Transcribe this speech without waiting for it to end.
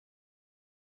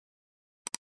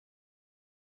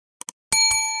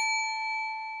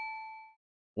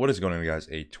What is going on, guys?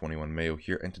 A21 Mayo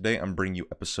here, and today I'm bringing you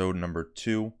episode number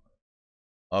 2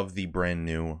 of the brand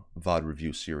new VoD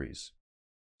review series.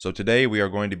 So today we are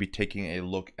going to be taking a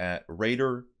look at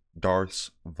Raider Darth's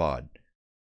VoD.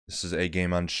 This is a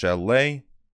game on Chalet.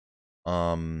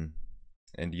 And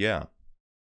yeah,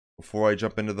 before I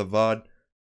jump into the VoD,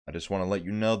 I just want to let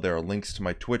you know there are links to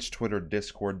my Twitch, Twitter,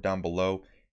 Discord down below.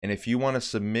 And if you want to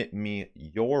submit me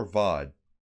your VoD,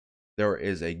 there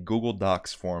is a Google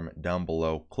Docs form down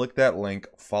below. Click that link,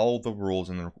 follow the rules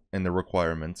and the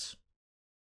requirements,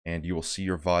 and you will see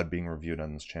your VoD being reviewed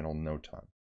on this channel in no time.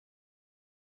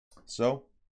 So,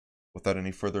 without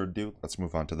any further ado, let's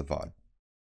move on to the VoD.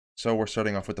 So we're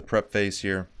starting off with the prep phase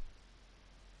here.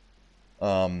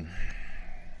 Sounds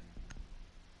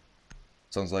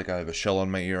like I have a shell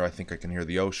on my ear. I think I can hear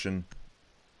the ocean.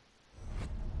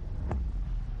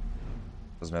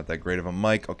 Doesn't have that great of a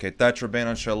mic. Okay, Thatcher ban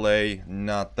on Chalet.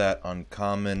 Not that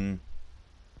uncommon.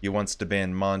 He wants to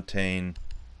ban Montaigne.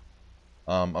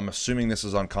 I'm assuming this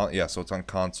is on yeah, so it's on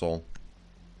console.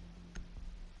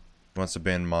 He wants to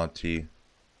ban Monty.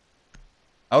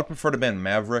 I would prefer to ban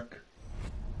Maverick,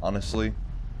 honestly.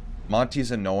 Monty's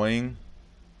annoying.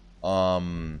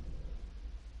 But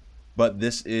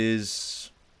this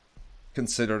is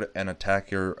considered an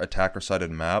attacker-sided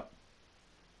map.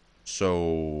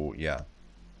 So, yeah.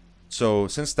 So,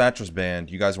 since Thatcher's banned,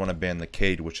 you guys want to ban the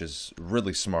Cade, which is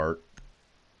really smart.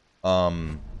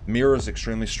 Mira is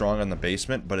extremely strong on the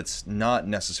basement, but it's not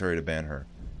necessary to ban her.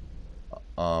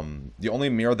 The only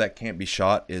Mira that can't be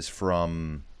shot is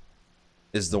the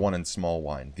one in Small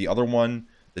Wine. The other one,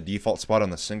 the default spot on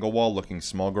the single wall looking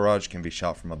small garage, can be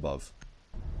shot from above.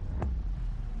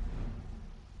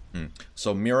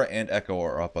 So Mira and Echo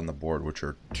are up on the board, which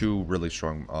are two really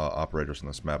strong operators on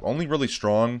this map. Only really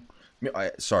strong...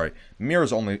 sorry,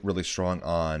 Mira's only really strong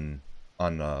on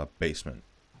basement.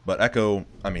 But Echo,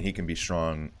 I mean, he can be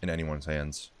strong in anyone's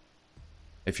hands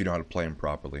if you know how to play him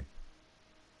properly.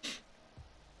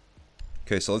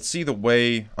 Okay, so let's see the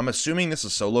way... I'm assuming this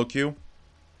is solo queue.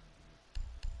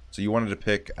 So you wanted to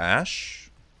pick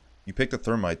Ash? You picked a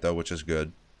Thermite, though, which is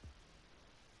good.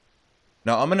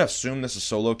 Now, I'm going to assume this is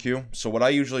solo queue. So what I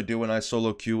usually do when I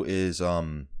solo queue is...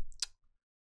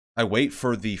 I wait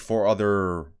for the 4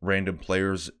 other random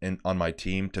players on my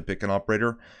team to pick an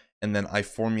operator, and then I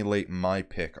formulate my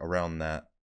pick around that,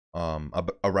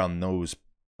 around those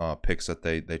picks that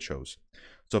they chose.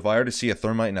 So if I already see a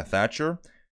Thermite and a Thatcher,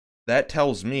 that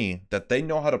tells me that they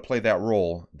know how to play that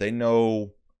role. They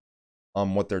know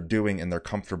what they're doing and they're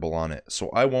comfortable on it. So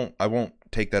I won't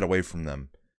take that away from them.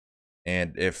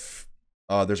 And if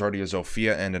there's already a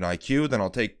Zofia and an IQ, then I'll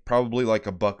take probably like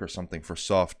a Buck or something for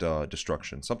soft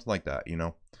destruction. Something like that, you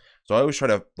know? So I always try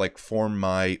to like form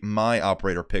my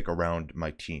operator pick around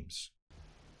my teams.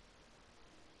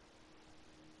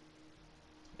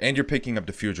 And you're picking up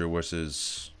Diffuser, which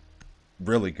is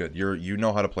really good. You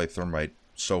know how to play Thermite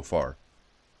so far.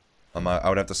 I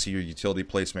would have to see your utility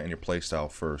placement and your playstyle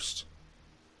first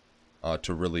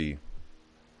to really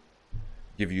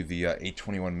give you the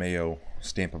A21 Mayo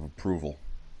stamp of approval.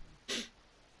 Use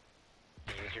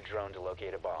your drone to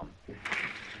locate a bomb.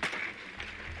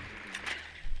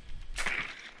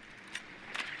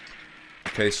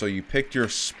 Okay, so you picked your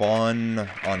spawn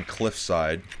on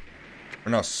Cliffside.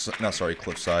 Or no, sorry,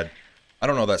 Cliffside. I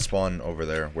don't know that spawn over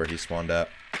there, where he spawned at.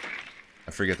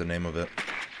 I forget the name of it.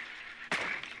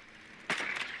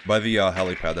 By the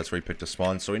helipad, that's where he picked a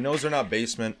spawn. So he knows they're not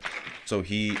basement. So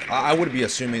I would be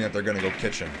assuming that they're going to go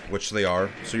kitchen, which they are.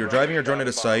 So you're driving your drone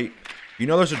into site. You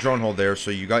know there's a drone hole there,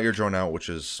 so you got your drone out, which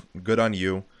is good on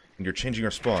you. And you're changing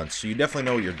your spawn, so you definitely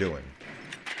know what you're doing.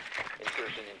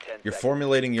 You're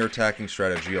formulating your attacking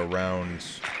strategy around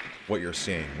what you're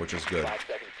seeing, which is good. 5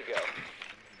 seconds to go.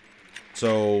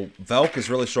 So Valk is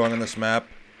really strong on this map.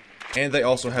 And they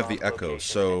also have the Echo,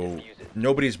 so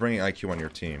nobody's bringing IQ on your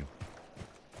team.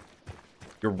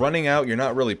 You're running out, you're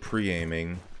not really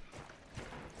pre-aiming.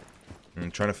 I'm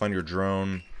trying to find your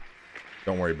drone.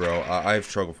 Don't worry, bro. I have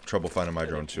trouble finding my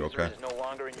drone too, okay?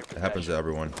 It happens to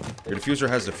everyone. Your diffuser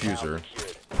has diffuser.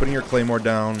 Putting your claymore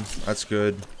down, that's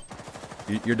good.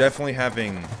 You're definitely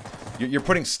having... You're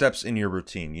putting steps in your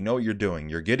routine. You know what you're doing.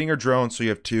 You're getting your drone, so you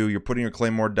have 2. You're putting your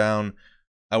claymore down.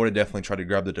 I would have definitely tried to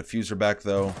grab the diffuser back,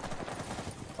 though.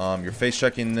 You're face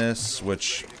checking this,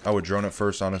 which I would drone it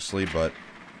first, honestly, but...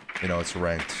 You know, it's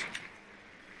ranked.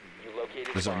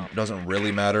 Doesn't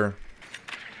really matter.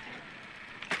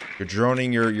 You're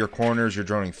droning your corners, you're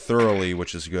droning thoroughly,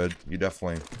 which is good. You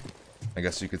definitely, I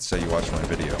guess you could say you watched my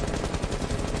video.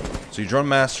 So you drone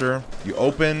master, you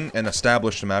open and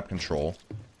establish the map control.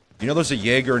 You know there's a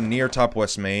Jaeger near top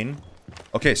west main.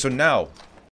 Okay, so now,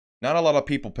 Not a lot of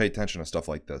people pay attention to stuff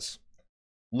like this.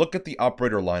 Look at the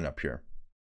operator lineup here,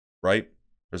 right?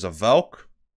 There's a Valk,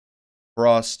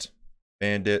 Frost,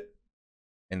 Bandit,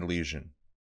 and Legion.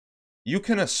 You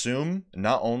can assume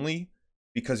not only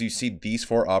because you see these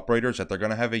 4 operators that they're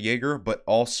going to have a Jaeger, but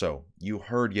also you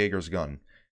heard Jaeger's gun.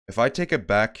 If I take it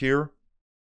back here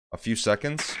a few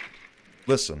seconds,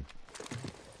 listen.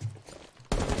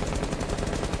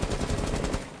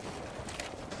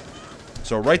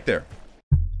 So right there,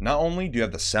 not only do you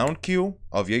have the sound cue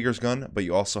of Jaeger's gun, but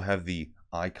you also have the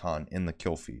icon in the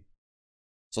kill feed.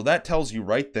 So that tells you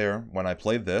right there, when I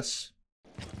play this,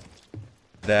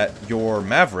 that your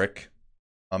Maverick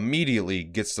immediately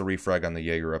gets the refrag on the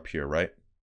Jaeger up here, right?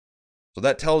 So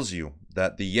that tells you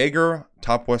that the Jaeger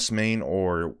top west main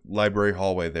or library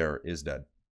hallway there is dead.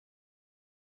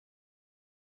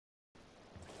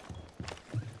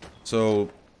 So,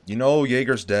 you know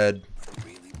Jaeger's dead.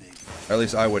 Or at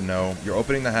least I would know. You're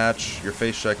opening the hatch, you're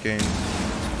face checking.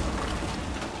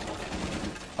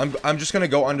 I'm just gonna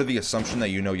go under the assumption that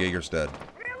you know Jaeger's dead.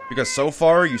 Because so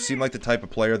far, you seem like the type of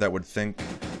player that would think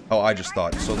how I just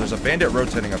thought. So there's a bandit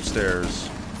rotating upstairs.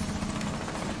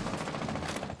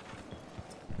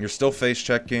 You're still face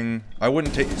checking. I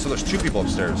wouldn't take... So there's 2 people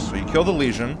upstairs. So you kill the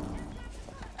Legion.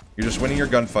 You're just winning your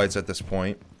gunfights at this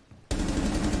point.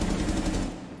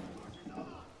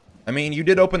 I mean, you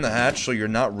did open the hatch, so you're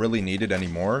not really needed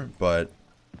anymore, but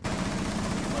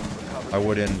I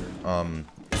wouldn't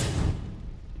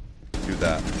do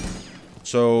that.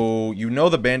 So you know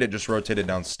the bandit just rotated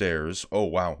downstairs. Oh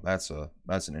wow, that's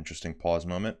an interesting pause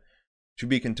moment. To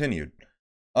be continued.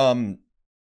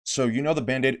 So you know the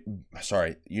bandit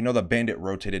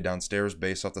rotated downstairs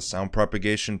based off the sound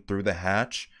propagation through the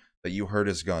hatch that you heard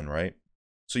his gun, right?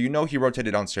 So you know he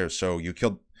rotated downstairs. So you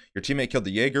killed your teammate, killed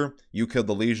the Jaeger, you killed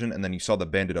the Legion, and then you saw the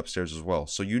bandit upstairs as well.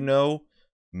 So you know,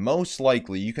 most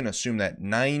likely, you can assume that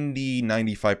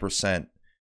 95%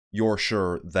 you're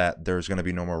sure that there's going to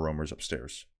be no more roamers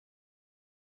upstairs.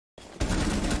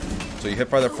 So you hit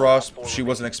by the Frost. She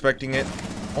wasn't expecting it.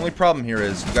 Only problem here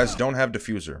is you guys don't have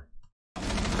diffuser.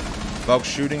 Valk's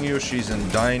shooting you. She's in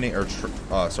dining or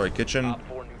kitchen.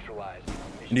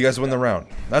 And you guys win the round.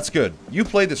 That's good. You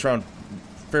played this round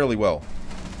fairly well.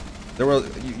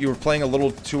 You were playing a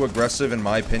little too aggressive in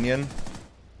my opinion.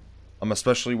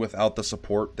 Especially without the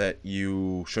support that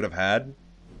you should have had.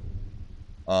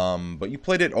 But you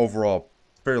played it overall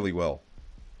fairly well.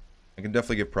 I can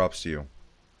definitely give props to you.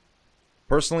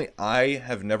 Personally, I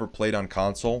have never played on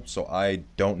console, so I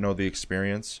don't know the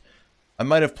experience. I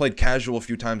might have played casual a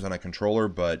few times on a controller,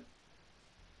 but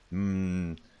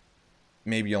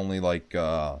maybe only like,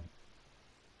 I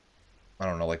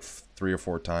don't know, like 3 or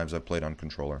 4 times I've played on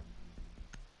controller.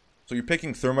 So you're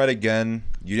picking Thermite again.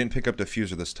 You didn't pick up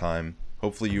Diffuser this time.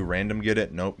 Hopefully you random get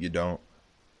it. Nope, you don't.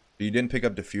 You didn't pick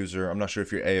up Diffuser. I'm not sure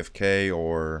if you're AFK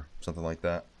or something like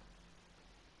that.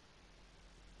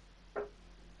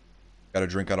 Gotta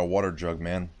drink out of water jug,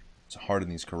 man. It's hard in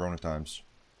these Corona times.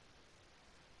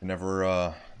 I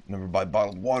never buy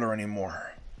bottled water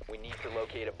anymore. We need to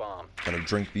locate a bomb. Gotta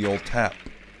drink the old tap.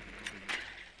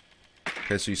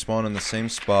 Okay, so you spawn in the same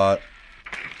spot.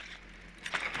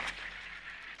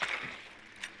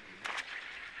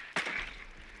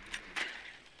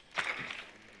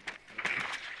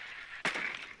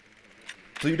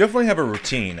 So you definitely have a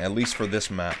routine, at least for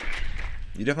this map.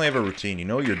 You definitely have a routine. You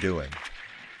know what you're doing.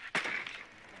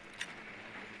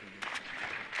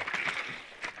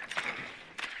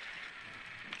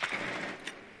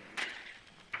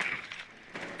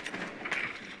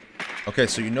 Okay,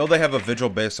 so you know they have a vigil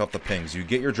based off the pings. You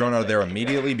get your drone out of there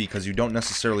immediately because you don't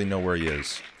necessarily know where he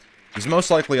is. He's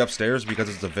most likely upstairs because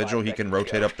it's a vigil. He can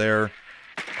rotate up there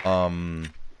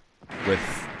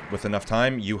with enough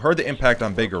time. You heard the impact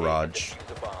on Big Garage,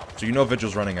 so you know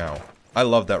vigil's running out. I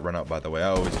love that run out, by the way. I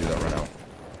always do that run out.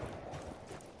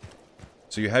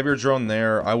 So you have your drone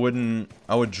there. I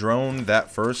would drone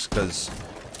that first because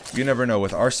you never know.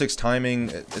 With R6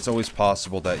 timing, it's always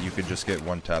possible that you could just get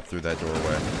one tap through that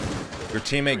doorway. Your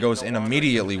teammate goes in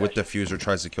immediately with Diffuser,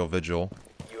 tries to kill Vigil.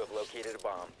 You have located a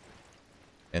bomb.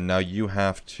 And now you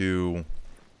have to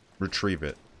retrieve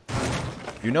it.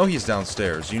 You know he's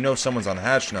downstairs. You know someone's on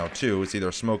hatch now, too. It's either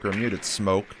a smoke or a mute. It's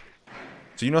smoke.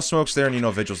 So you know smoke's there and you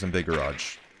know Vigil's in Big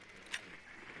Garage.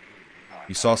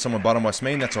 You saw someone bottom west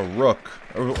main. That's a Rook.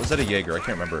 Or was that a Jaeger? I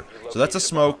can't remember. So that's a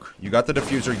smoke. You got the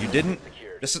Diffuser. You didn't...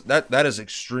 That is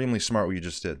extremely smart what you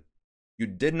just did. You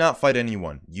did not fight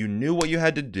anyone. You knew what you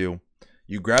had to do.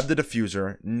 You grabbed the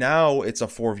Diffuser. Now it's a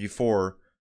 4v4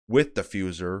 with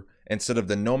Diffuser instead of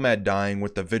the Nomad dying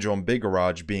with the Vigil and Big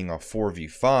Garage being a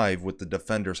 4v5 with the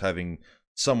defenders having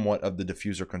somewhat of the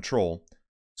Diffuser control.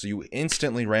 So you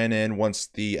instantly ran in once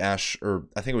the Ash, or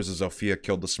I think it was a Zofia,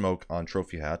 killed the smoke on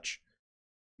Trophy Hatch.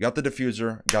 You got the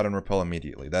diffuser, got in Repel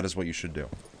immediately. That is what you should do.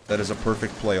 That is a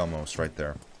perfect play almost right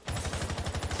there.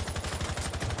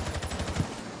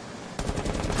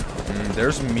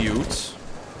 There's Mute.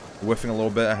 Whiffing a little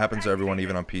bit. It happens to everyone,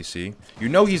 even on PC. You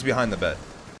know he's behind the bed.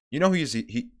 You know you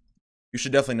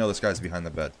should definitely know this guy's behind the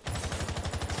bed.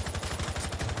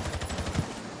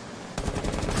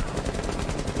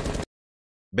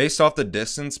 Based off the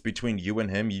distance between you and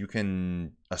him, you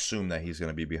can assume that he's going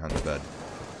to be behind the bed.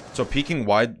 So peeking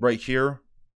wide right here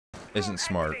isn't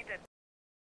smart.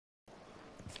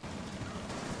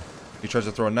 He tries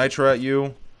to throw a nitro at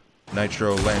you.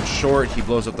 Nitro lands short. He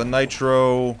blows up the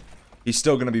nitro. He's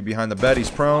still going to be behind the bed. He's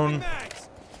prone.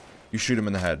 You shoot him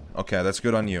in the head. Okay, that's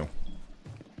good on you.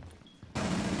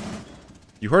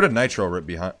 You heard a nitro rip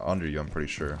behind under you, I'm pretty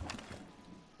sure.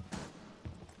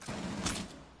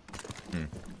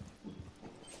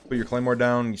 Put your claymore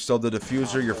down. You still the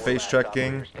diffuser. You're face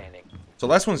checking. So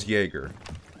last one's Jaeger.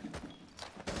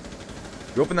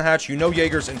 You open the hatch. You know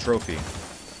Jaeger's in trophy.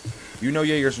 You know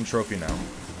Jaeger's in trophy now.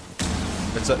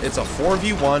 It's a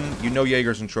 4v1. You know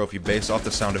Jaeger's in trophy based off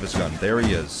the sound of his gun. There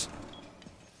he is.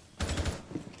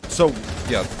 So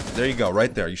yeah, there you go.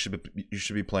 Right there. You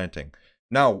should be planting.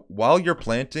 Now, while you're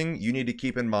planting, you need to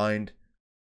keep in mind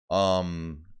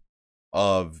of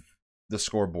the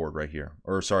scoreboard right here,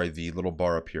 or sorry, the little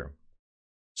bar up here.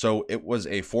 So it was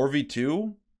a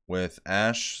 4v2 with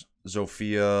Ash,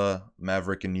 Zofia,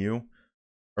 Maverick, and you.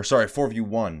 Or sorry,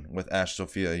 4v1 with Ash,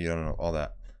 Zofia, you don't know, all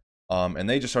that. And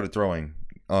they just started throwing.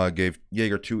 Gave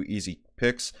Jaeger 2 easy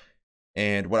picks.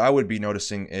 And what I would be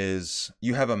noticing is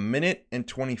you have 1 minute and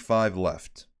 25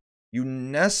 left. You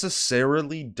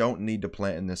necessarily don't need to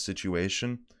plant in this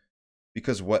situation,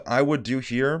 because what I would do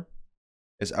here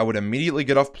is I would immediately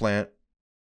get off plant.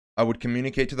 I would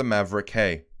communicate to the Maverick,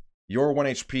 hey, you're 1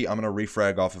 HP, I'm going to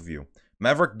refrag off of you.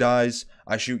 Maverick dies,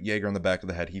 I shoot Jaeger in the back of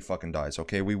the head, he fucking dies,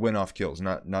 okay? We win off kills,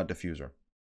 not diffuser.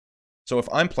 So if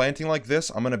I'm planting like this,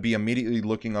 I'm going to be immediately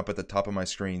looking up at the top of my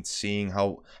screen, seeing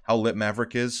how lit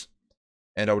Maverick is,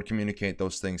 and I would communicate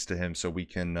those things to him so we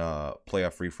can play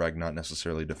off refrag, not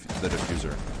necessarily the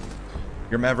diffuser.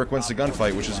 Your Maverick wins the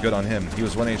gunfight, which is good on him. He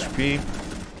was 1 HP.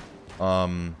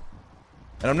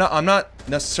 And I'm not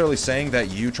necessarily saying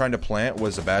that you trying to plant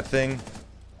was a bad thing.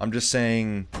 I'm just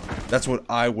saying that's what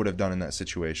I would have done in that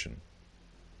situation.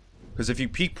 Because if you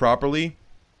peek properly,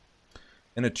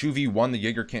 in a 2v1, the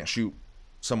Jaeger can't shoot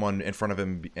someone in front of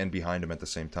him and behind him at the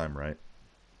same time, right?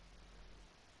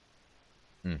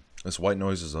 This white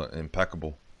noise is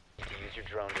impeccable.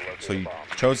 So you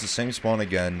chose the same spawn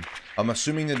again. I'm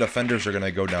assuming the defenders are going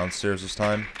to go downstairs this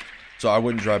time. So I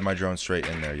wouldn't drive my drone straight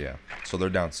in there, yeah. So they're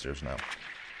downstairs now.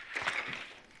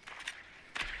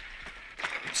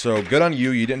 So good on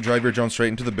you. You didn't drive your drone straight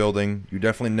into the building. You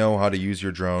definitely know how to use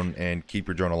your drone and keep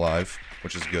your drone alive,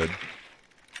 which is good.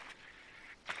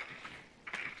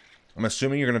 I'm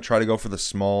assuming you're going to try to go for the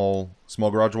small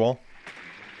garage wall.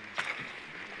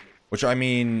 Which, I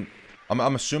mean,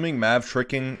 I'm assuming Mav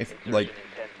tricking,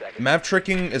 Mav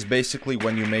tricking is basically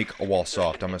when you make a wall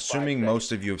soft. I'm assuming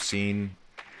most of you have seen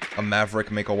a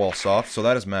Maverick make a wall soft, so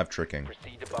that is Mav tricking.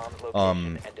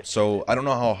 So I don't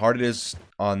know how hard it is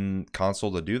on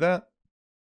console to do that.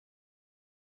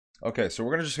 Okay, so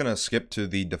we're just gonna skip to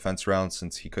the defense round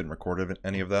since he couldn't record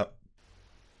any of that.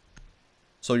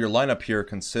 So your lineup here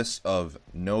consists of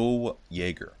no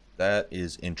Jaeger. That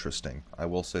is interesting. I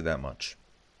will say that much.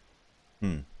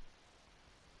 I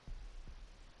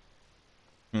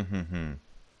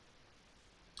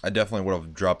definitely would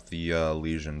have dropped the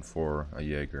Legion for a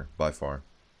Jaeger, by far.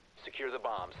 Secure the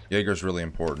bombs. Jaeger's really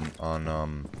important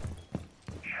on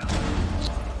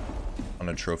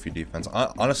a trophy defense.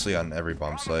 Honestly, on every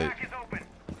bomb site.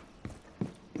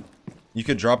 You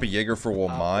could drop a Jaeger for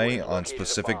Womai on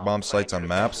specific bomb sites on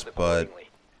maps, but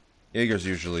Jaeger's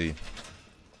usually,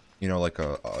 you know, like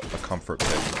a comfort pick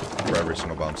for every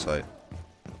single bomb site.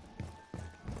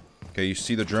 Okay, you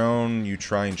see the drone, you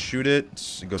try and shoot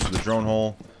it, it goes through the drone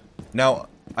hole. Now,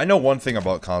 I know one thing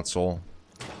about console.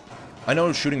 I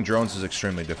know shooting drones is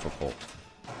extremely difficult.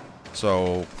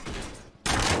 So,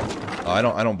 I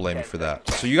don't blame you for that.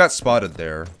 So you got spotted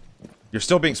there. You're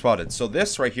still being spotted. So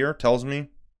this right here tells me,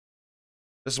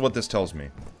 this is what this tells me.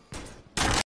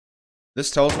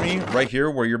 This tells me right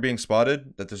here where you're being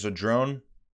spotted that there's a drone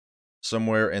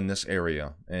somewhere in this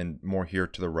area and more here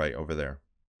to the right over there.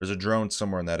 There's a drone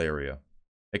somewhere in that area.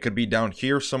 It could be down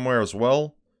here somewhere as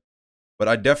well. But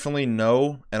I definitely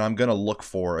know, and I'm going to look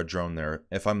for a drone there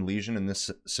if I'm Legion in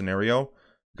this scenario.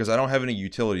 Because I don't have any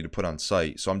utility to put on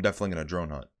site, so I'm definitely going to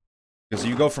drone hunt. Because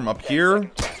you go from up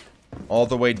here all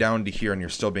the way down to here and you're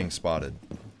still being spotted.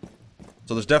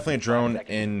 So there's definitely a drone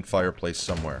in fireplace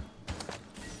somewhere.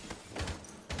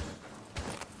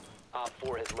 Op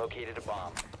 4 has located a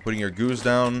bomb. Putting your goose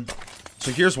down.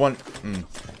 So here's one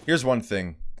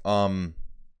thing.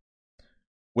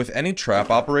 With any trap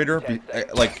operator,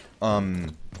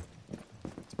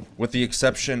 with the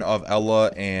exception of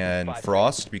Ella and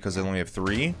Frost, because they only have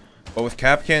 3, but with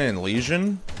Kapkan and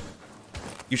Legion,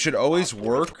 you should always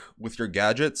work with your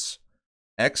gadgets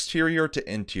exterior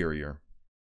to interior.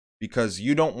 Because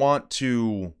you don't want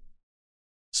to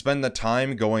spend the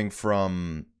time going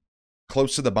from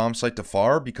close to the bomb site to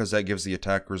far, because that gives the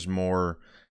attackers more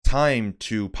time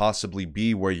to possibly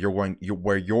be where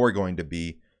you're going to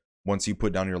be once you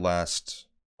put down your last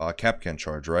Kapkan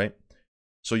charge, right?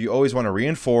 So you always want to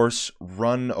reinforce,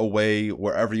 run away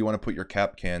wherever you want to put your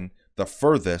Kapkan the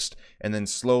furthest, and then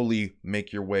slowly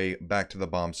make your way back to the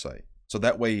bomb site. So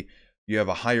that way you have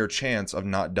a higher chance of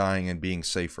not dying and being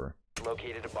safer.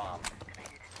 Located a bomb.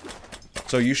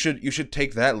 So you should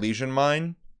take that Legion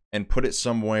mine and put it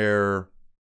somewhere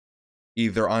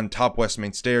either on top west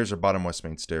main stairs or bottom west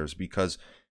main stairs, because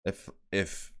if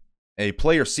a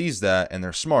player sees that and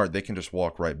they're smart, they can just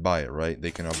walk right by it, right? They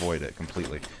can avoid it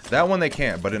completely. That one they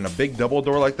can't, but in a big double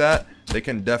door like that, they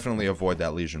can definitely avoid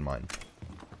that Legion mine.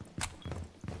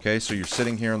 Okay, so you're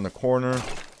sitting here in the corner.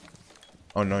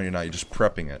 Oh no, you're not. You're just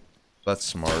prepping it. That's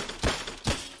smart.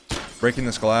 Breaking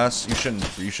this glass, you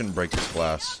shouldn't break this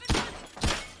glass.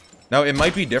 Now, it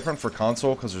might be different for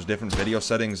console because there's different video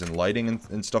settings and lighting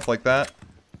and stuff like that.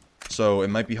 So it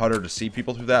might be harder to see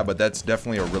people through that, but that's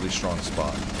definitely a really strong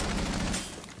spot.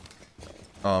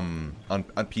 On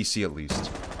PC at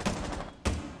least.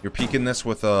 You're peeking this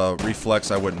with a reflex,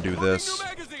 I wouldn't do this.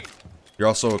 You're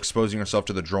also exposing yourself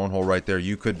to the drone hole right there.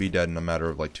 You could be dead in a matter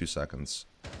of like 2 seconds.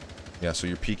 Yeah, so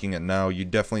you're peeking it now. You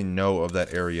definitely know of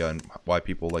that area and why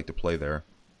people like to play there.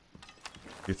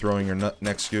 You're throwing your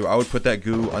next goo. I would put that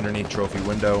goo underneath trophy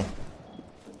window.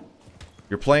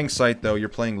 You're playing Sight, though. You're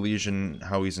playing Legion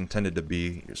how he's intended to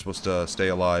be. You're supposed to stay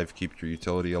alive, keep your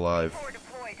utility alive.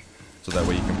 So that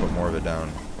way you can put more of it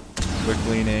down. Quick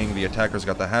leaning. The attacker's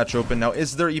got the hatch open. Now,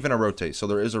 is there even a rotate? So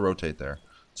there is a rotate there.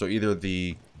 So either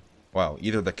the... Wow.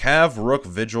 Either the Cav, Rook,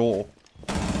 Vigil...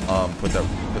 Put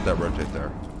that rotate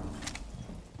there.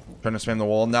 Trying to spam the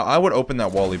wall. Now, I would open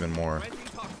that wall even more.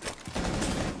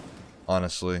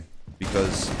 Honestly.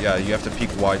 Because, yeah, you have to peek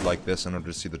wide like this in order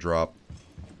to see the drop.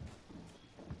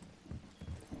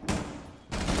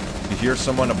 You hear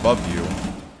someone above you.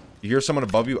 You hear someone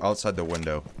above you outside the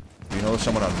window. You know there's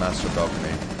someone on master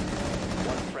balcony.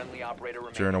 One friendly operator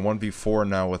So you're in a 1v4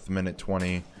 now with minute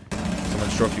 20.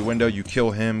 Someone's trophy window. You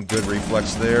kill him. Good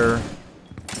reflex there.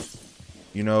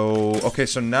 You know... Okay,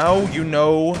 so now you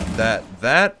know that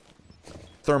that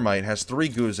Thermite has 3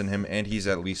 goos in him, and he's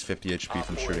at least 50 HP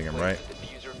from shooting him, right?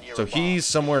 So he's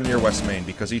somewhere near West Main,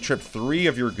 because he tripped 3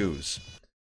 of your goos.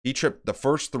 He tripped the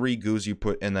first 3 goos you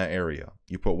put in that area.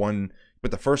 You put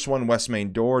the first one West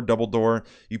Main door, double door.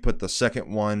 You put the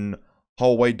second one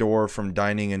hallway door from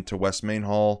dining into West Main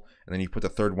Hall, and then you put the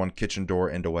third one kitchen door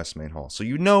into West Main Hall. So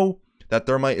you know that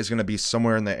Thermite is going to be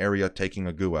somewhere in that area taking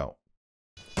a goo out.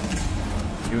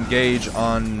 You engage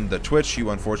on the Twitch.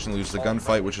 You unfortunately lose the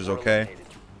gunfight, which is okay.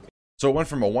 So it went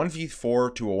from a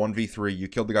 1v4 to a 1v3. You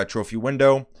killed the guy trophy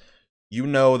window. You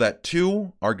know that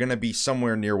 2 are going to be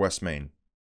somewhere near West Main.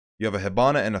 You have a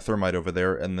Hibana and a Thermite over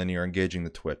there, and then you're engaging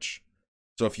the Twitch.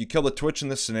 So if you kill the Twitch in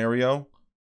this scenario,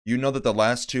 you know that the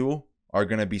last 2 are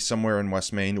going to be somewhere in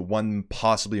West Main. 1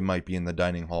 possibly might be in the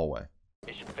dining hallway.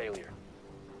 Mission failure.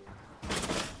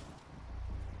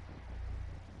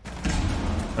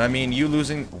 I mean, you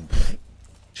losing...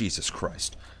 Jesus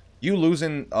Christ. You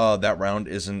losing that round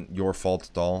isn't your fault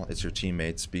at all. It's your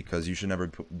teammates, because you should never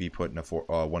be put in a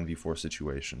 1v4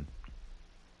 situation.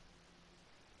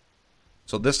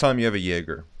 So this time you have a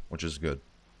Jaeger, which is good.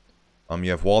 You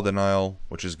have Wall Denial,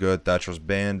 which is good. Thatcher's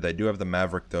banned. They do have the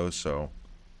Maverick, though, so...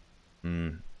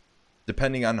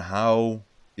 depending on how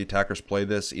the attackers play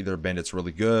this, either Bandit's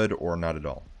really good or not at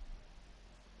all.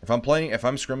 If I'm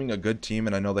scrimming a good team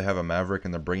and I know they have a Maverick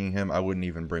and they're bringing him, I wouldn't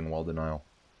even bring Wall Denial.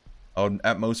 I would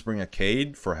at most bring a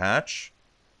Cade for Hatch.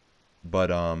 But,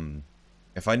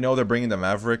 if I know they're bringing the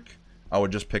Maverick, I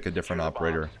would just pick a different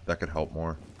operator. That could help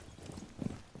more.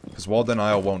 Because Wall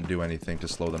Denial won't do anything to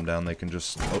slow them down. They can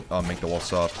just make the wall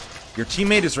soft. Your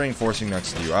teammate is reinforcing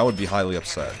next to you. I would be highly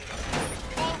upset.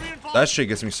 That shit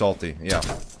gets me salty. Yeah.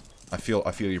 I feel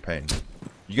your pain.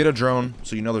 You get a drone,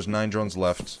 so you know there's 9 drones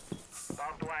left.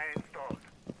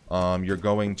 You're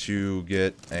going to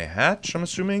get a hatch, I'm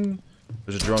assuming.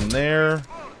 There's a drone there.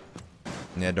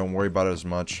 Yeah, don't worry about it as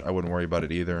much. I wouldn't worry about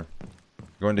it either.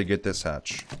 Going to get this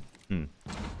hatch.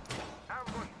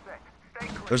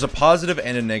 There's a positive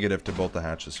and a negative to both the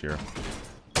hatches here.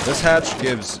 This hatch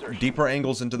gives deeper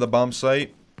angles into the bomb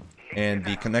site, and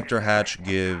the connector hatch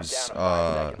gives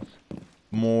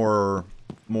more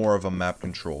of a map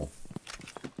control.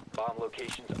 Bomb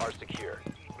locations are secure.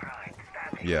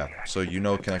 Yeah, so you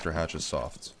know connector hatch is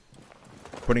soft.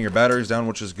 Putting your batteries down,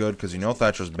 which is good, because you know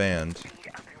Thatcher's banned.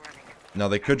 Now,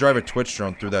 they could drive a Twitch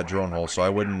drone through that drone hole, so I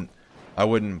wouldn't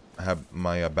have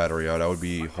my battery out. I would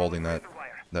be holding that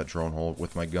drone hole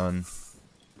with my gun.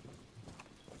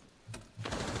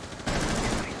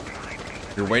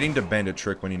 You're waiting to bandit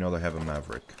trick when you know they have a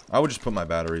Maverick. I would just put my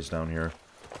batteries down here.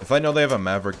 If I know they have a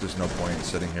Maverick, there's no point in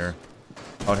sitting here.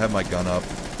 I would have my gun up.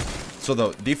 So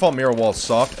the default mirror wall is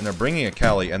soft, and they're bringing a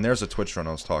Cali, and there's a Twitch drone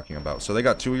I was talking about. So they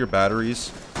got 2 of your batteries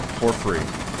for free.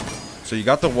 So you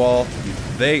got the wall.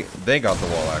 They got the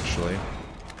wall, actually.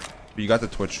 But you got the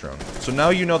Twitch drone. So now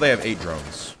you know they have 8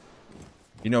 drones.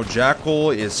 You know Jackal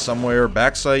is somewhere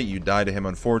backside. You die to him,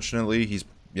 unfortunately. He's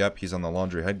on the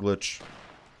laundry head glitch.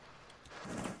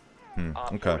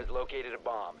 Okay. Located a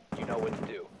bomb. You know what to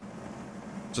do.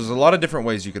 So there's a lot of different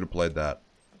ways you could have played that.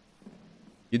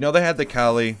 You know they had the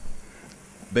Cali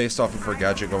based off of her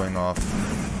gadget going off.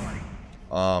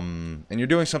 And you're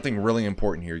doing something really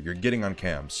important here. You're getting on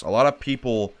cams. A lot of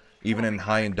people, even in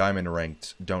high and diamond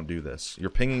ranked, don't do this.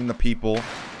 You're pinging the people.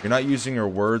 You're not using your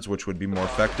words, which would be more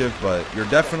effective, but you're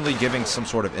definitely giving some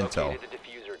sort of intel.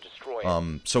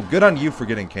 So good on you for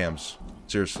getting cams.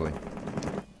 Seriously.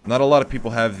 Not a lot of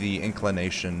people have the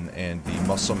inclination and the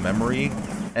muscle memory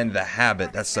and the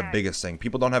habit. That's the biggest thing.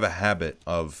 People don't have a habit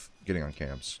of getting on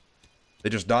cams. They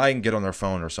just die and get on their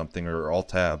phone or something, or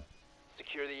alt-tab.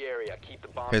 Secure the area. Keep the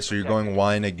bomb. Okay, so you're going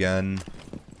wine again.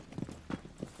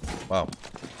 Wow.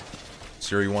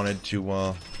 Siri wanted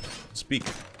to speak.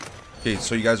 Okay,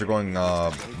 so you guys are going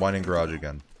wine and garage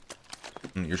again.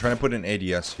 You're trying to put an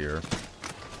ADS here.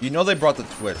 You know they brought the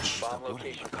Twitch,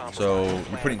 so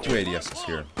you're putting 2 ADSs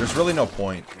here. There's really no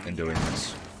point in doing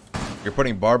this. You're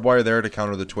putting barbed wire there to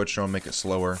counter the Twitch drone, make it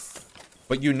slower.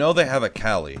 But you know they have a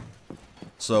Cali.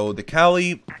 So the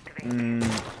Cali's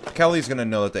gonna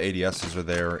know that the ADSs are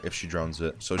there if she drones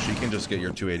it. So she can just get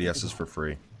your 2 ADSs for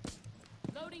free.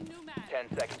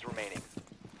 10 seconds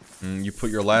remaining. You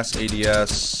put your last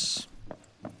ADS...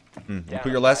 you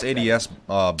put your last ADS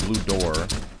blue door.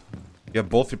 You have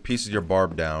both your pieces of your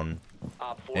barb down.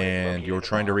 And you're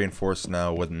trying to reinforce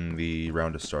now when the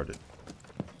round has started.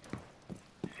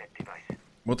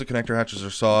 Both the connector hatches are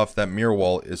soft. That mirror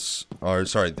wall is...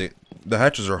 sorry, the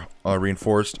hatches are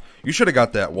reinforced. You should have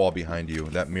got that wall behind you.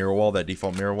 That mirror wall, that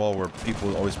default mirror wall where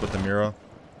people always put the mirror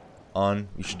on.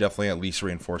 You should definitely at least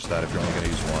reinforce that if you're only going to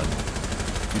use one.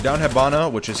 You down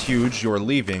Hibana, which is huge. You're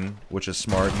leaving, which is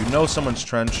smart. You know someone's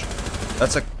trench.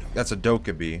 That's a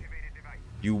Dokkaebi.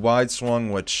 You wide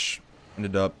swung, which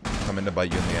ended up coming to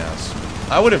bite you in the ass.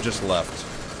 I would have just left.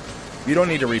 You don't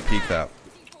need to repeat that.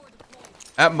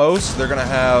 At most, they're gonna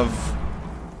have...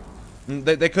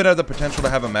 They could have the potential to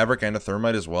have a Maverick and a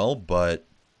Thermite as well, but...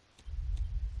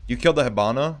 You killed the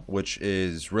Hibana, which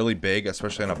is really big,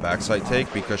 especially on a backside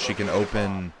take, because she can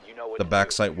open the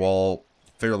backside wall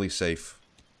fairly safe.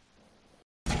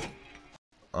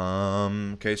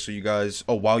 Okay, so you guys...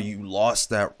 Oh, wow, you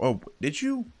lost that... Oh, did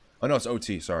you? Oh, no, it's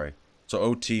OT, sorry. So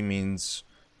OT means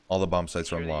all the bomb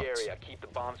sites are unlocked.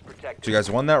 So you guys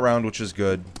won that round, which is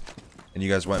good. And you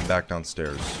guys went back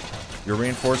downstairs. You're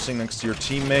reinforcing next to your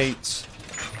teammates.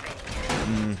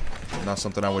 Not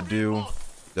something I would do.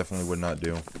 Definitely would not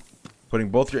do. Putting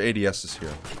both your ADSs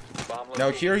here. Now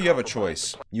here you have a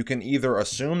choice. You can either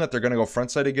assume that they're going to go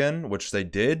front side again, which they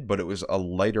did, but it was a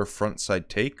lighter front side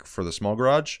take for the small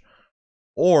garage.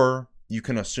 Or you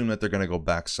can assume that they're going to go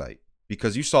back side.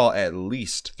 Because you saw at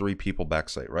least 3 people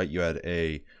backside, right? You had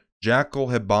a Jackal,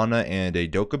 Hibana, and a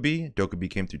Dokkaebi. Dokkaebi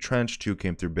came through trench, 2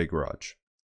 came through big garage.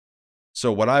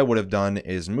 So what I would have done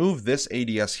is move this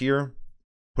ADS here,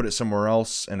 put it somewhere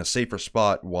else in a safer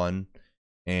spot, 1,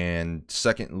 and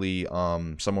secondly,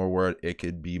 somewhere where it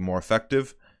could be more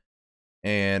effective.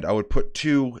 And I would put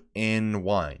 2 in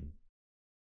wine.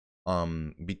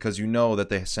 Because you know that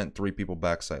they sent 3 people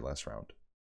backside last round.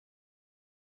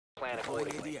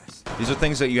 These are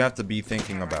things that you have to be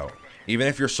thinking about. Even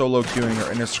if you're solo queuing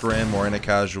or in a scrim or in a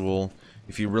casual,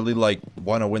 if you really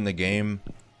want to win the game,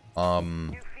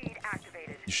 you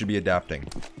should be adapting.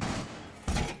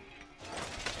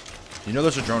 You know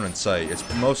there's a drone in sight. It's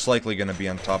most likely going to be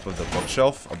on top of the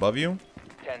bookshelf above you.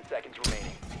 10 seconds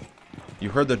remaining. You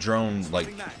heard the drone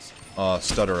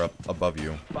stutter up above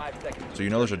you. 5 seconds. So you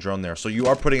know there's a drone there. So you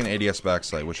are putting an ADS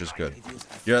backside, which is good.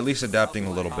 You're at least adapting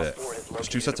a little bit. There's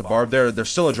 2 sets of barb there. There's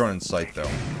still a drone in sight, though.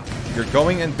 You're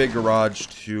going in big garage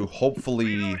to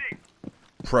hopefully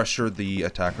pressure the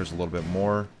attackers a little bit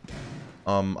more.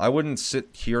 I wouldn't sit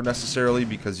here necessarily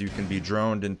because you can be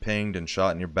droned and pinged and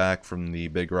shot in your back from the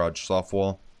big garage soft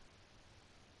wall.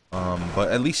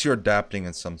 But at least you're adapting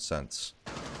in some sense.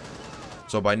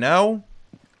 So by now,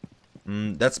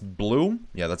 that's blue.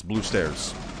 Yeah, that's blue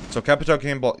stairs. So Capito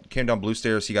came down blue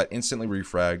stairs. He got instantly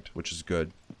refragged, which is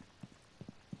good.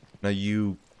 Now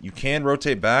you can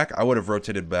rotate back. I would have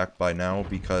rotated back by now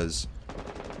because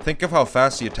think of how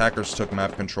fast the attackers took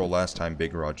map control last time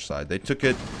big garage side. They took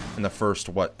it in the first,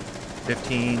 what,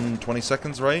 15, 20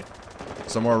 seconds, right?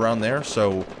 Somewhere around there.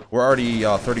 So we're already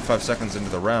 35 seconds into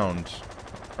the round.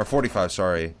 Or 45,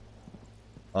 sorry.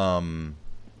 Sorry,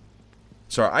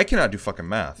 I cannot do fucking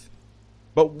math.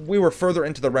 But we were further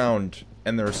into the round,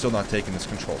 and they're still not taking this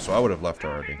control, so I would have left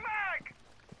already.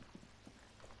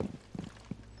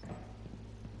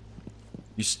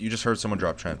 You just heard someone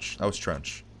drop trench. That was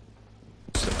trench.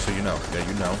 So you know. Yeah,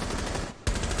 you know.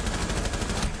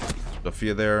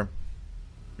 Sophia there.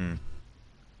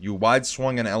 You wide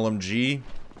swung an LMG.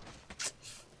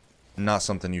 Not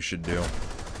something you should do.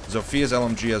 Zophia's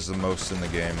LMG has the most in the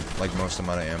game. Like, most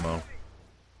amount of ammo.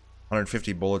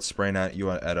 150 bullets spraying at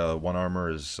you at a 1 armor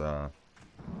is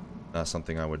not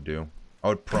something I would do. I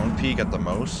would prone peek at the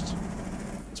most.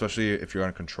 Especially if you're on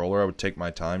a controller. I would take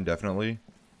my time, definitely.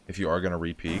 If you are going to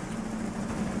re-peek.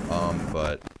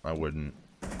 But I wouldn't.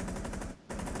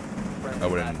 I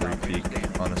wouldn't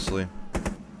re-peek, honestly.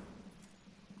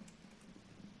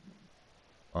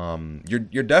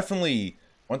 You're definitely...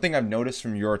 One thing I've noticed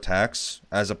from your attacks,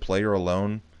 as a player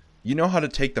alone, you know how to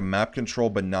take the map control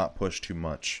but not push too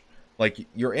much. Like,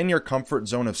 you're in your comfort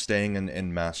zone of staying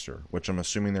in Master, which I'm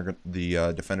assuming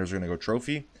the defenders are going to go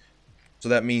Trophy. So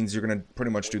that means you're going to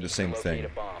pretty much do the same thing.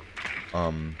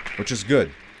 Which is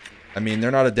good. I mean, they're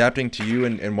not adapting to you,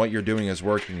 and what you're doing is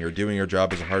working. You're doing your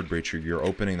job as a hard breacher. You're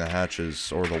opening the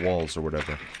hatches or the walls or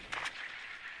whatever.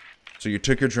 So you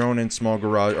took your drone in small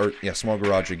garage, or yeah, small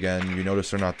garage again. You notice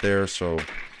they're not there, so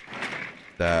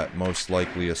that most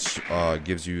likely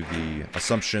gives you the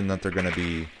assumption that they're going to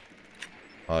be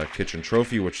kitchen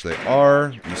trophy, which they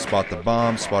are. You spot the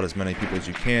bomb, spot as many people as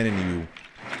you can, and you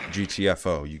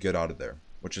GTFO. You get out of there,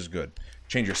 which is good.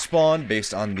 Change your spawn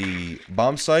based on the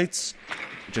bomb sites,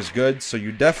 which is good. So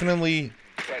you definitely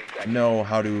know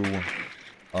how to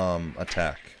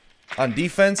attack. On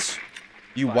defense,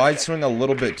 you wide swing a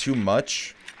little bit too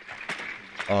much.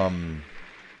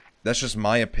 That's just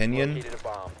my opinion.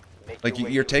 Like,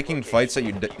 you're taking fights that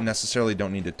you necessarily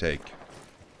don't need to take.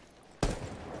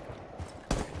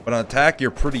 But on attack,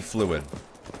 you're pretty fluid.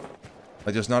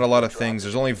 Like, there's not a lot of things.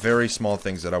 There's only very small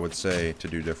things that I would say to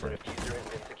do different.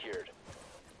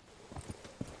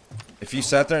 If you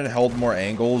sat there and held more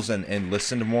angles and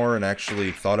listened more and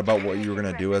actually thought about what you were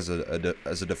going to do as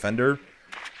a defender,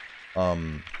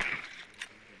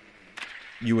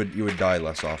 you would die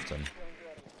less often.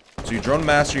 So you drone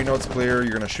master, you know it's clear.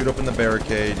 You're going to shoot up in the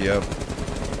barricade. Yep.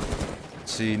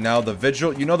 See, now the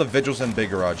vigil. You know the vigil's in big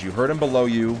garage. You heard him below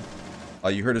you.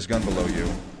 You heard his gun below you.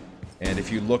 And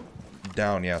if you look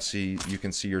down, yeah, see, you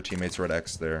can see your teammates are at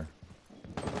X there.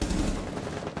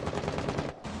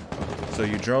 So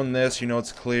you drone this, you know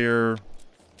it's clear.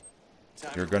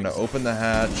 You're going to open the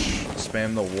hatch,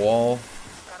 spam the wall.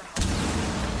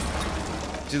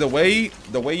 See, the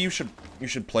way you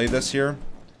should play this here,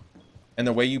 and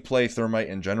the way you play Thermite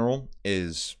in general,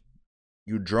 is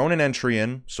you drone an entry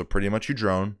in, so pretty much you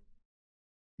drone.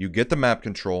 You get the map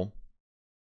control.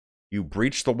 You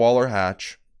breach the wall or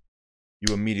hatch.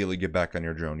 You immediately get back on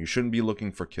your drone. You shouldn't be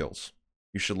looking for kills.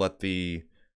 You should let the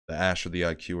Ash or the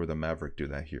IQ or the Maverick do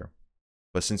that here.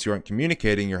 But since you aren't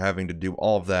communicating, you're having to do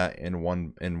all of that in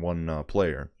one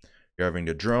player. You're having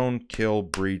to drone, kill,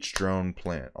 breach, drone,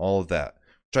 plant, all of that,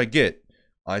 which I get.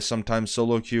 I sometimes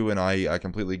solo queue, and I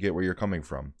completely get where you're coming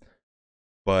from.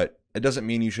 But it doesn't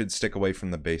mean you should stick away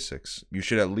from the basics. You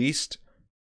should at least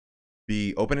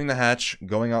be opening the hatch,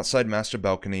 going outside master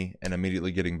balcony, and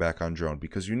immediately getting back on drone.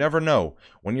 Because you never know.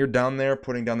 When you're down there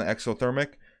putting down the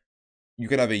exothermic, you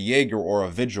could have a Jaeger or a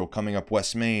Vigil coming up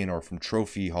West Main or from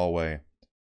Trophy hallway.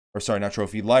 Or sorry, not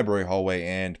Trophy, Library hallway,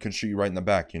 and can shoot you right in the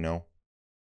back, you know?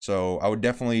 So I would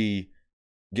definitely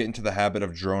get into the habit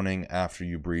of droning after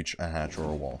you breach a hatch or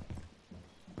a wall.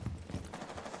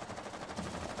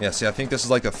 Yeah, see, I think this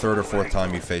is like the 3rd or 4th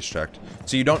time you face checked.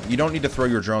 So you don't need to throw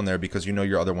your drone there because you know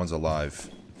your other one's alive.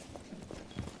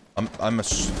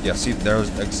 Yeah, see,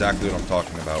 there's exactly what I'm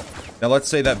talking about. Now let's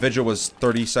say that vigil was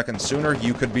 30 seconds sooner,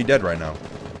 you could be dead right now.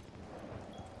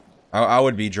 I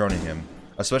would be droning him.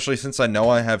 Especially since I know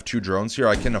I have 2 drones here,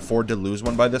 I can afford to lose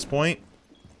one by this point.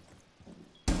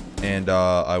 And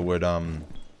I would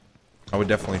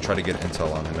definitely try to get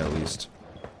intel on him at least.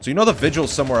 So you know the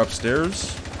vigil's somewhere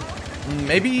upstairs?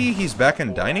 Maybe he's back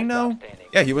in dining now?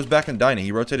 Yeah, he was back in dining.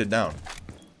 He rotated down.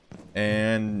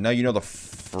 And now you know the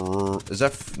is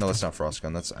that... No, that's not Frost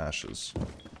Gun. That's Ashes.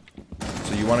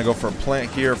 So you want to go for a plant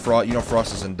here. You know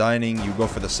Frost is in dining. You go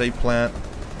for the safe plant,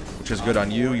 which is good on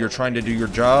you. You're trying to do your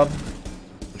job,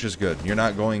 which is good. You're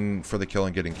not going for the kill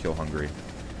and getting kill hungry.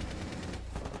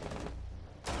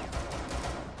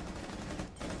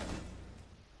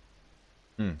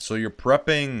 So you're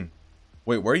prepping...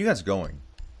 Wait, where are you guys going?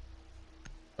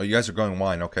 Oh, you guys are going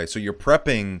wine. Okay, so you're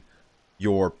prepping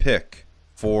your pick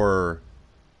for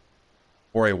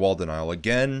a wall denial.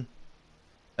 Again,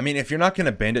 I mean, if you're not going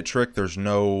to bandit trick, there's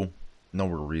no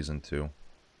real reason to,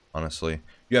 honestly.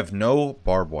 You have no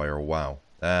barbed wire. Wow.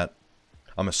 That...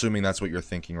 I'm assuming that's what you're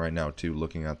thinking right now, too,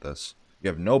 looking at this. You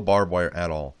have no barbed wire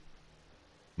at all.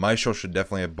 Maestro should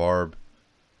definitely have barb.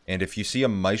 And if you see a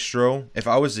Maestro, if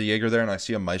I was the Jaeger there and I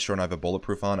see a Maestro and I have a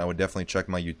bulletproof on, I would definitely check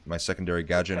my secondary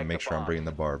gadget and make sure I'm bringing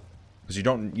the barb. Because you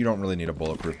don't really need a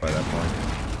bulletproof by that point.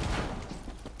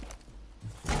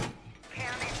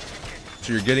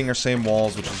 So you're getting your same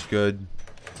walls, which is good.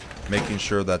 Making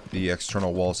sure that the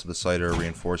external walls to the site are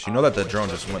reinforced. You know that the drone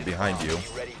just went behind you.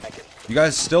 You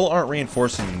guys still aren't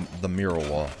reinforcing the mirror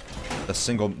wall.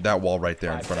 That wall right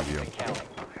there in front of you.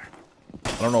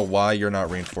 I don't know why you're not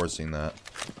reinforcing that.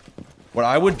 What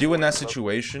I would do in that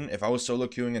situation, if I was solo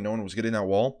queuing and no one was getting that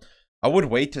wall, I would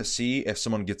wait to see if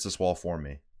someone gets this wall for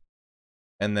me.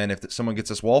 And then if someone gets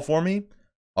this wall for me,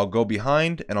 I'll go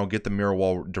behind and I'll get the mirror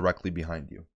wall directly behind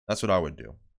you. That's what I would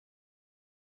do.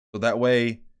 So that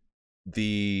way,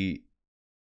 the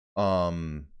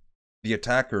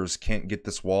attackers can't get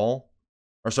this wall.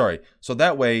 Or sorry, so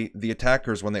that way, the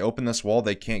attackers, when they open this wall,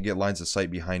 they can't get lines of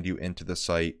sight behind you into the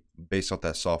site based off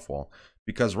that soft wall.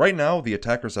 Because right now, the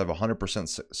attackers have a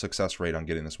 100% success rate on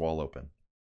getting this wall open.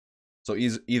 So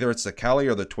either it's the Kali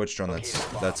or the Twitch drone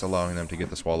that's allowing them to get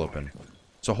this wall open.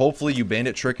 So hopefully you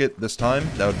bandit trick it this time.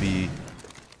 That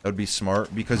would be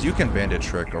smart, because you can bandit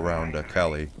trick around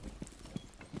Kali.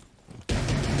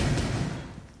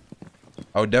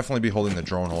 I would definitely be holding the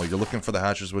drone hole. You're looking for the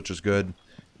hatches, which is good.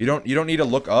 You don't need to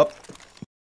look up.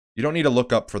 You don't need to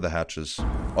look up for the hatches.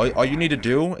 All you need to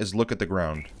do is look at the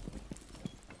ground.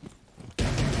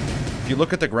 If you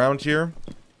look at the ground here,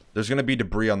 there's going to be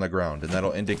debris on the ground, and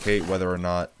that'll indicate whether or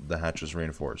not the hatch is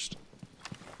reinforced.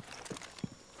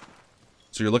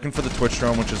 So you're looking for the Twitch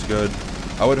drone, which is good.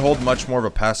 I would hold much more of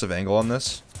a passive angle on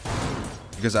this,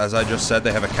 because as I just said,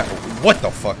 they have a what the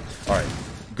fuck? Alright.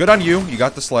 Good on you. You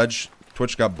got the sledge.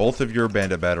 Twitch got both of your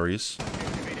bandit batteries.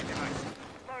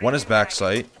 One is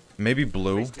backside. Maybe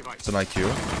blue. It's an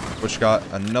IQ. Twitch got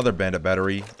another bandit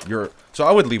battery. So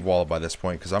I would leave wall by this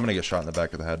point, because I'm going to get shot in the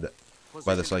back of the head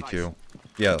by this IQ.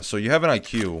 Yeah, so you have an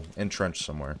IQ entrenched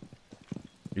somewhere.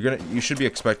 You should be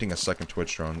expecting a second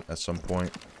Twitch drone at some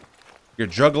point. You're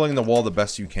juggling the wall the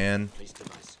best you can.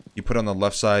 You put on the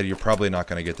left side, you're probably not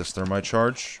going to get this thermite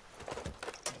charge.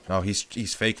 No, he's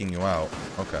faking you out.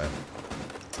 Okay.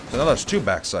 So now there's 2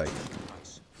 backside.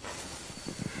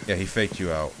 Yeah, he faked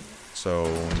you out. So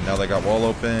now they got wall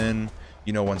open.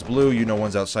 You know one's blue, you know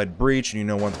one's outside breach, and you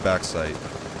know one's backside.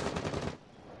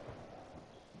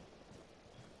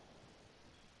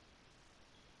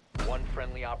 One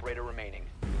friendly operator remaining.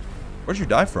 Where'd you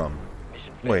die from?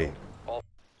 Mission failed. Wait.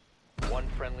 One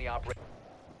friendly operator.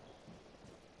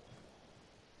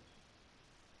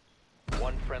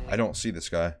 One friendly. I don't see this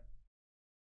guy.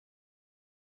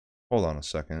 Hold on a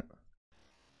second.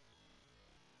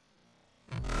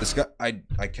 This guy,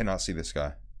 I cannot see this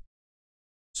guy.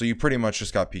 So you pretty much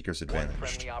just got Peeker's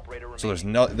advantaged. So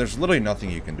there's literally nothing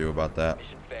you can do about that.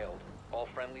 Mission failed. All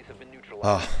friendlies have been neutralized.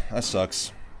 Ah, that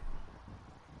sucks.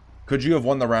 Could you have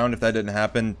won the round if that didn't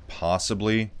happen?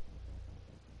 Possibly.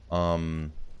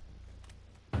 But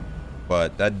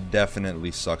that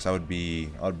definitely sucks. I would be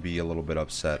a little bit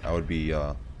upset. I would be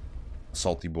a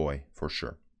salty boy for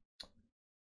sure.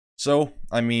 So,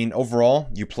 I mean, overall,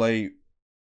 you play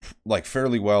like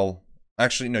fairly well.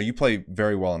 Actually, no, you play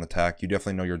very well on attack. You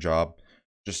definitely know your job.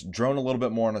 Just drone a little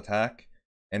bit more on attack,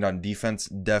 and on defense,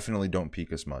 definitely don't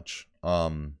peek as much.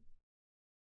 And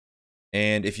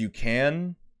if you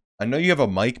can, I know you have a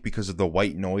mic because of the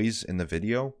white noise in the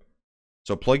video.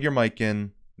 So plug your mic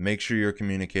in, make sure you're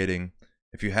communicating.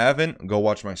 If you haven't, go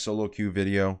watch my solo queue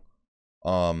video.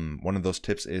 One of those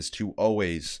tips is to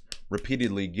always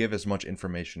repeatedly give as much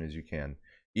information as you can.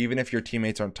 even if your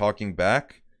teammates aren't talking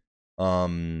back,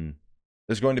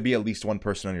 there's going to be at least one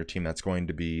person on your team that's going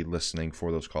to be listening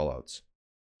for those callouts.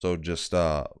 So just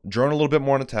drone a little bit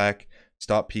more on attack,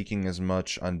 stop peeking as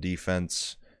much on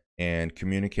defense, and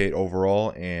communicate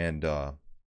overall, and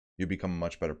you become a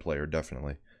much better player,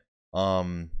 definitely.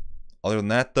 Other than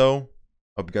that, though,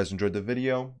 hope you guys enjoyed the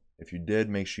video. If you did,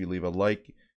 make sure you leave a like.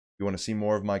 If you want to see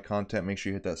more of my content, make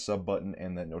sure you hit that sub button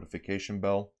and that notification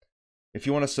bell. If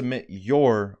you want to submit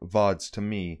your VODs to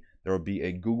me, there will be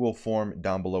a Google form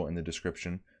down below in the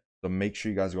description. So make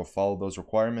sure you guys go follow those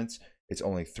requirements. It's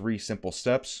only 3 simple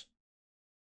steps.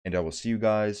 And I will see you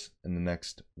guys in the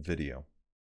next video.